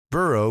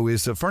Burrow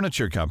is a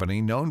furniture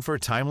company known for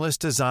timeless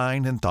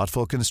design and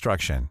thoughtful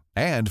construction,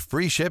 and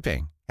free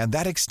shipping, and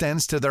that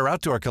extends to their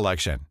outdoor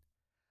collection.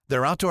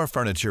 Their outdoor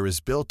furniture is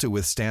built to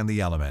withstand the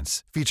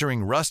elements,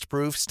 featuring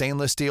rust-proof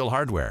stainless steel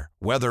hardware,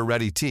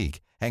 weather-ready teak,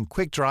 and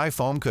quick-dry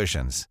foam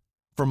cushions.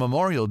 For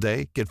Memorial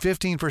Day, get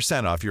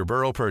 15% off your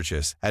Burrow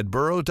purchase at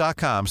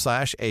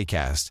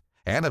burrow.com/ACAST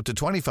and up to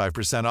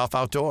 25% off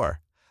outdoor.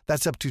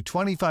 That's up to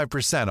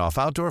 25% off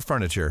outdoor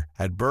furniture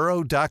at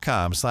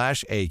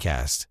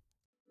burrow.com/ACAST.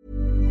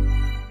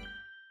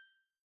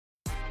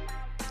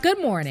 Good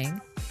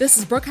morning. This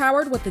is Brooke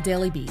Howard with the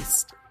Daily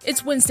Beast.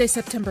 It's Wednesday,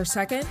 September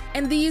 2nd,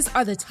 and these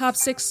are the top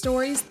 6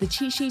 stories the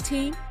Cheat Sheet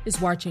team is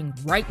watching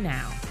right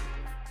now.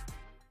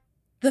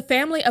 The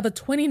family of a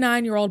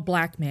 29-year-old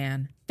black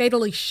man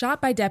fatally shot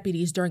by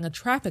deputies during a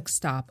traffic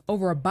stop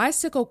over a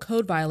bicycle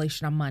code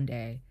violation on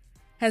Monday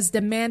has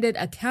demanded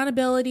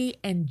accountability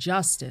and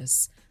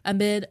justice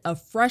amid a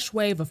fresh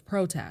wave of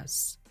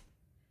protests.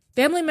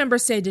 Family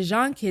members say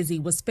Dejon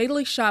Kizzee was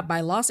fatally shot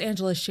by Los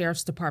Angeles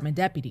Sheriff's Department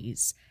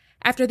deputies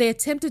after they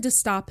attempted to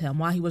stop him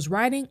while he was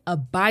riding a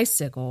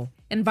bicycle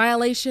in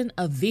violation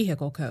of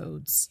vehicle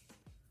codes.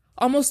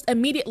 Almost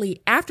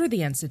immediately after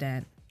the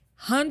incident,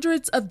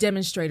 hundreds of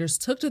demonstrators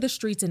took to the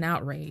streets in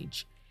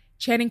outrage,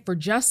 chanting for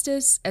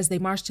justice as they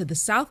marched to the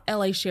South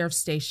LA Sheriff's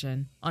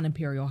Station on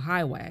Imperial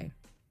Highway.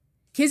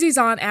 Kizzee's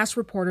aunt asked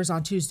reporters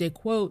on Tuesday,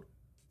 quote,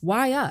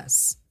 "Why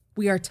us?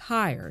 We are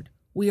tired.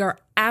 We are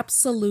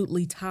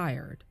absolutely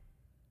tired."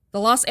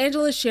 The Los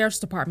Angeles Sheriff's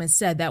Department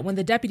said that when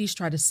the deputies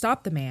tried to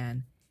stop the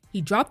man, he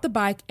dropped the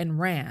bike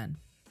and ran,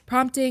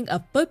 prompting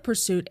a foot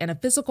pursuit and a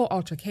physical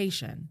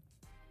altercation.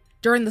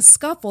 During the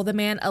scuffle, the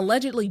man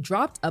allegedly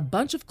dropped a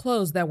bunch of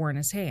clothes that were in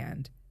his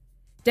hand.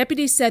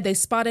 Deputies said they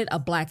spotted a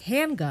black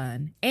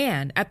handgun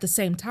and, at the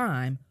same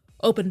time,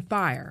 opened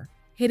fire,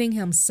 hitting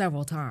him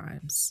several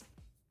times.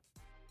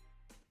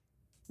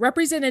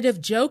 Representative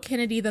Joe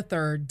Kennedy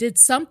III did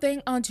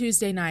something on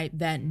Tuesday night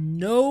that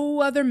no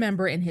other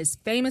member in his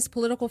famous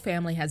political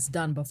family has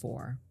done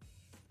before: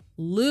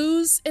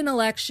 lose an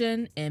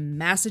election in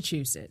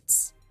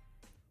Massachusetts.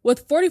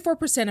 With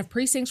 44% of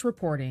precincts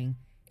reporting,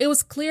 it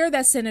was clear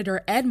that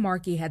Senator Ed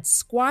Markey had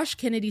squashed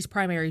Kennedy's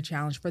primary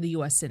challenge for the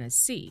U.S. Senate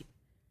seat.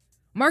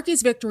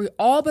 Markey's victory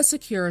all but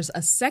secures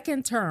a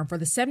second term for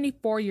the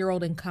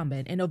 74-year-old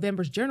incumbent in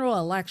November's general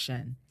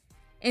election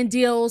and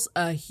deals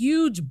a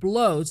huge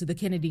blow to the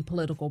Kennedy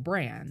political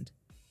brand.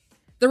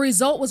 The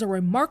result was a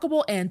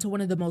remarkable end to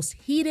one of the most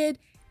heated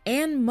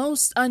and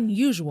most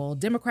unusual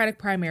Democratic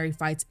primary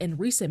fights in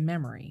recent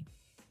memory.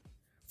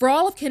 For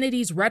all of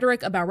Kennedy's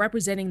rhetoric about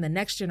representing the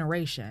next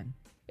generation,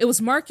 it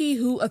was Markey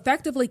who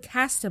effectively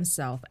cast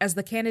himself as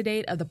the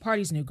candidate of the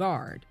party's new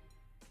guard.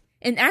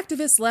 An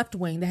activist left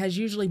wing that has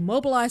usually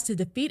mobilized to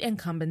defeat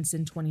incumbents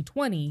in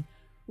 2020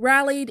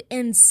 rallied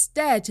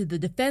instead to the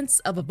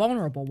defense of a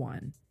vulnerable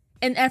one,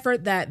 an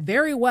effort that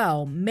very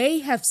well may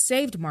have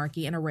saved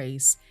Markey in a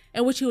race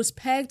in which he was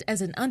pegged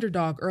as an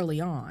underdog early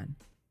on.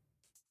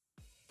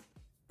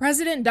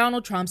 President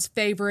Donald Trump's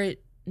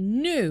favorite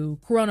new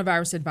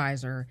coronavirus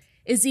advisor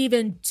is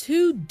even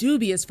too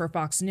dubious for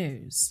Fox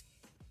News.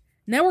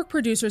 Network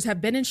producers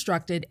have been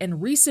instructed in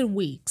recent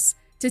weeks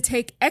to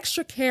take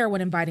extra care when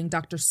inviting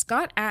Dr.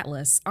 Scott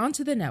Atlas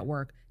onto the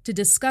network to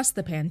discuss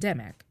the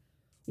pandemic,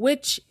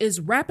 which is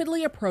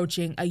rapidly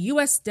approaching a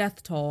U.S.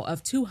 death toll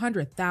of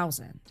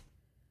 200,000.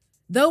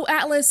 Though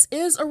Atlas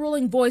is a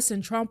ruling voice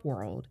in Trump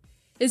world,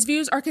 his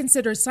views are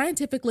considered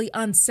scientifically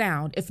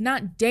unsound, if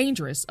not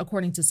dangerous,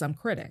 according to some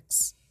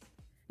critics.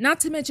 Not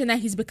to mention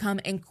that he's become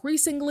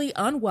increasingly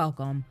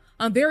unwelcome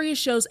on various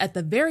shows at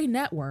the very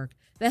network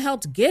that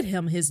helped get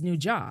him his new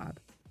job.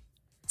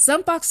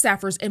 Some Fox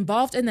staffers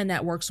involved in the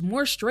network's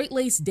more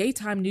straight-laced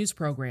daytime news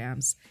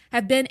programs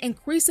have been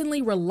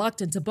increasingly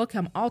reluctant to book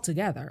him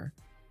altogether.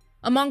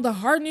 Among the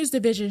hard news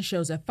division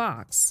shows at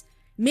Fox,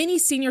 many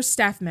senior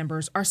staff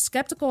members are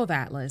skeptical of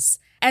Atlas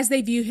as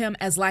they view him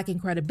as lacking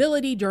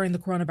credibility during the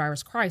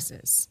coronavirus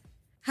crisis.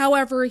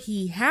 However,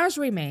 he has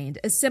remained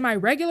a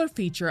semi-regular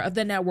feature of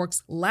the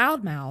network's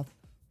loudmouth,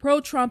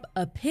 pro-Trump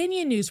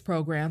opinion news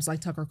programs like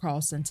Tucker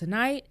Carlson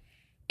Tonight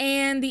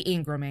and The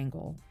Ingraham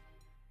Angle.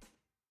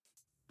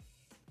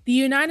 The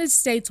United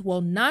States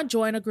will not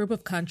join a group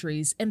of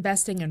countries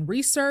investing in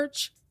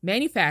research,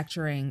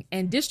 manufacturing,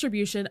 and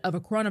distribution of a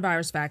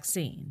coronavirus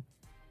vaccine,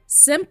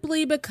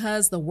 simply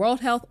because the World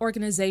Health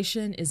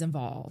Organization is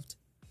involved.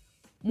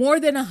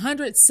 More than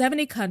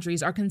 170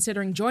 countries are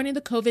considering joining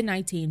the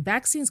COVID-19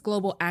 Vaccines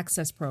Global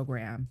Access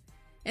Program,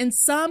 and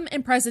some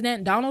in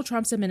President Donald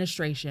Trump's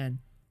administration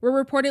were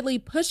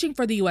reportedly pushing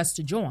for the U.S.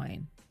 to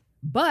join.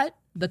 But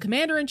the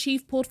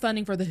commander-in-chief pulled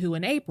funding for the WHO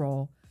in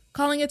April,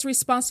 calling its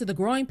response to the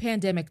growing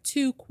pandemic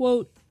too,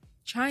 quote,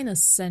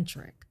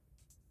 China-centric.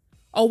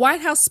 A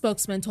White House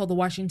spokesman told the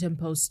Washington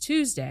Post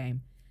Tuesday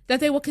that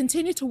they will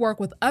continue to work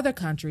with other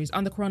countries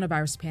on the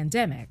coronavirus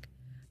pandemic,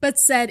 but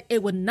said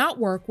it would not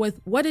work with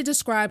what it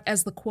described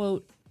as the,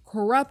 quote,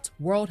 corrupt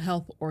World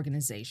Health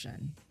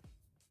Organization.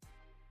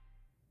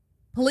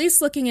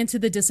 Police looking into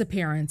the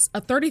disappearance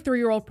of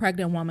 33-year-old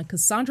pregnant woman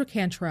Cassandra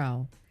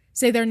Cantrell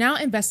say they're now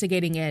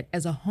investigating it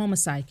as a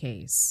homicide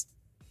case.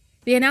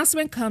 The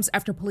announcement comes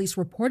after police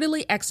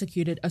reportedly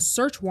executed a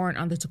search warrant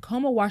on the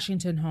Tacoma,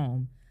 Washington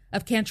home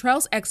of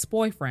Cantrell's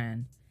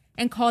ex-boyfriend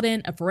and called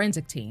in a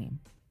forensic team.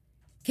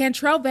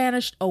 Cantrell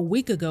vanished a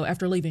week ago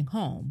after leaving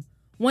home,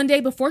 one day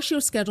before she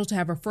was scheduled to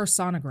have her first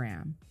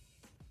sonogram.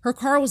 Her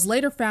car was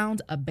later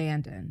found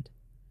abandoned.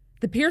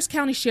 The Pierce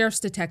County Sheriff's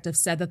detective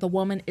said that the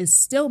woman is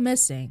still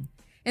missing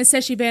and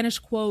says she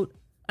vanished, quote,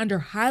 under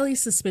highly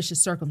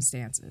suspicious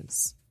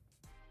circumstances.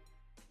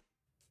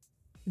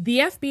 The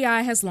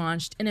FBI has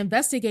launched an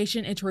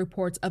investigation into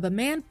reports of a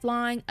man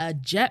flying a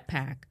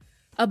jetpack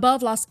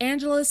above Los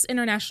Angeles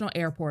International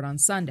Airport on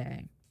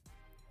Sunday.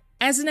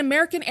 As an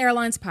American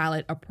Airlines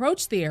pilot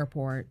approached the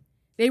airport,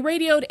 they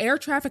radioed air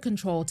traffic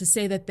control to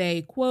say that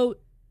they,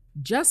 quote,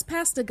 just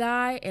passed a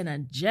guy in a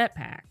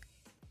jetpack.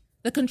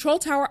 The control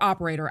tower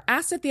operator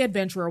asked if the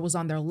adventurer was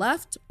on their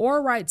left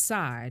or right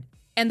side,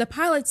 and the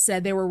pilot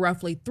said they were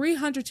roughly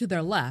 300 to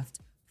their left,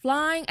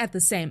 flying at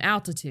the same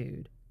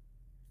altitude.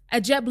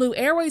 A JetBlue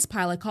Airways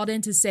pilot called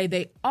in to say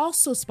they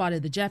also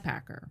spotted the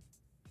jetpacker.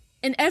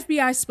 An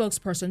FBI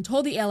spokesperson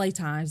told the LA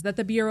Times that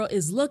the Bureau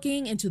is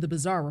looking into the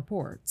bizarre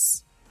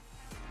reports.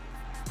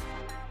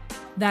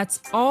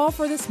 That's all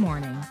for this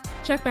morning.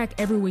 Check back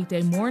every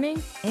weekday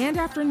morning and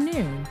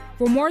afternoon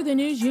for more of the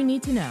news you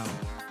need to know.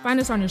 Find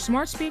us on your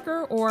smart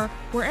speaker or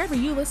wherever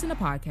you listen to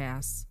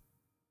podcasts.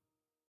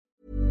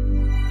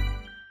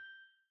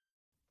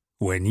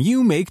 When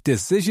you make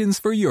decisions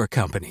for your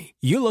company,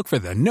 you look for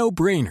the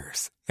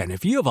no-brainers. And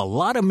if you have a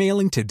lot of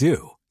mailing to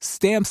do,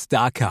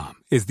 Stamps.com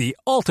is the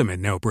ultimate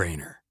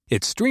no-brainer.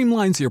 It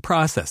streamlines your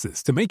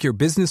processes to make your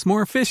business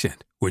more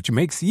efficient, which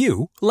makes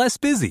you less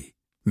busy.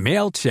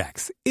 Mail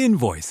checks,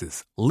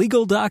 invoices,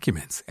 legal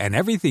documents, and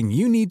everything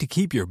you need to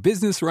keep your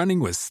business running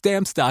with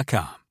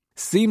Stamps.com.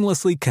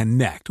 Seamlessly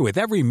connect with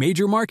every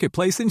major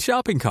marketplace and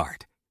shopping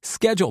cart.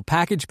 Schedule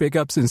package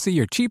pickups and see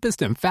your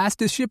cheapest and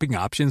fastest shipping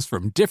options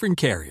from different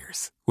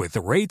carriers, with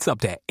rates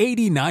up to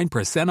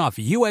 89% off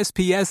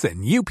USPS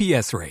and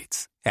UPS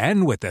rates.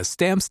 And with the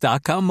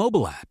Stamps.com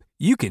mobile app,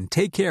 you can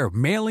take care of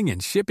mailing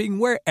and shipping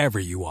wherever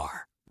you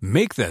are.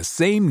 Make the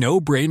same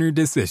no-brainer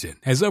decision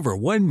as over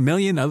 1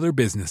 million other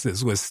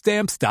businesses with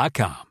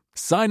Stamps.com.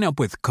 Sign up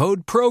with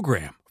code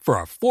PROGRAM for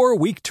a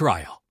 4-week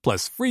trial,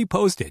 plus free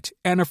postage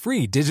and a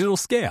free digital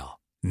scale.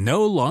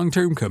 No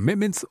long-term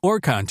commitments or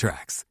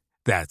contracts.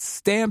 That's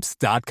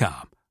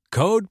Stamps.com.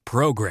 Code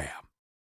PROGRAM.